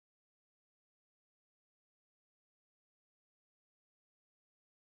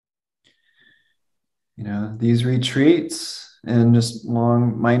These retreats and just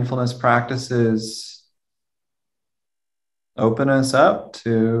long mindfulness practices open us up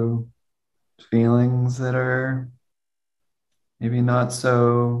to feelings that are maybe not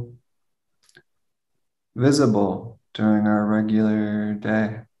so visible during our regular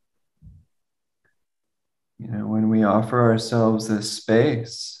day. When we offer ourselves this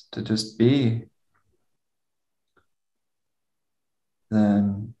space to just be,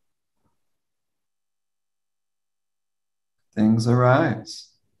 then things arise.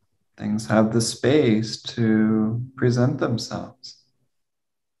 Things have the space to present themselves.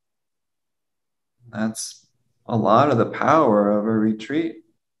 That's a lot of the power of a retreat.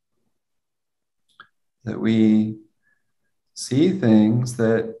 That we see things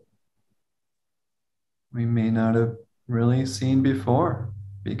that we may not have really seen before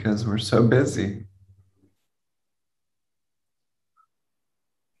because we're so busy.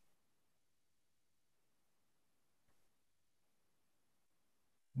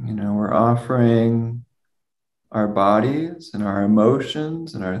 We're offering our bodies and our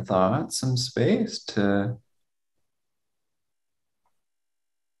emotions and our thoughts some space to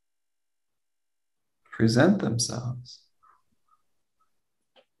present themselves.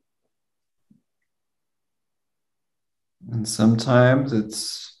 And sometimes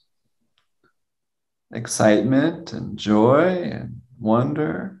it's excitement and joy and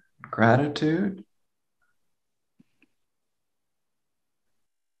wonder, gratitude.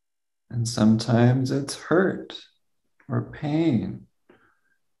 And sometimes it's hurt or pain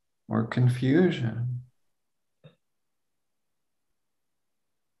or confusion.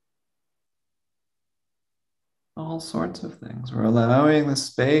 All sorts of things. We're allowing the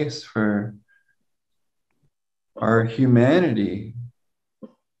space for our humanity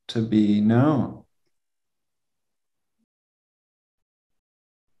to be known,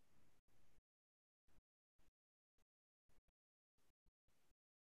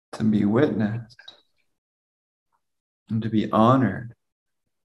 to be witnessed, and to be honored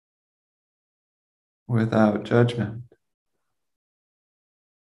without judgment.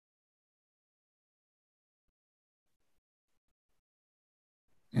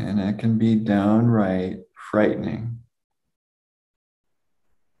 And it can be downright frightening.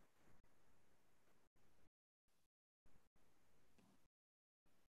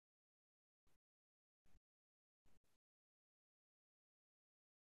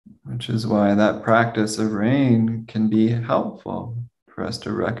 Which is why that practice of rain can be helpful for us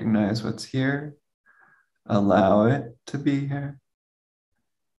to recognize what's here, allow it to be here,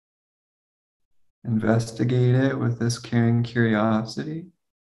 investigate it with this caring curiosity,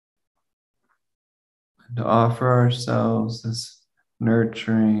 and to offer ourselves this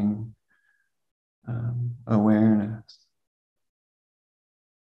nurturing awareness.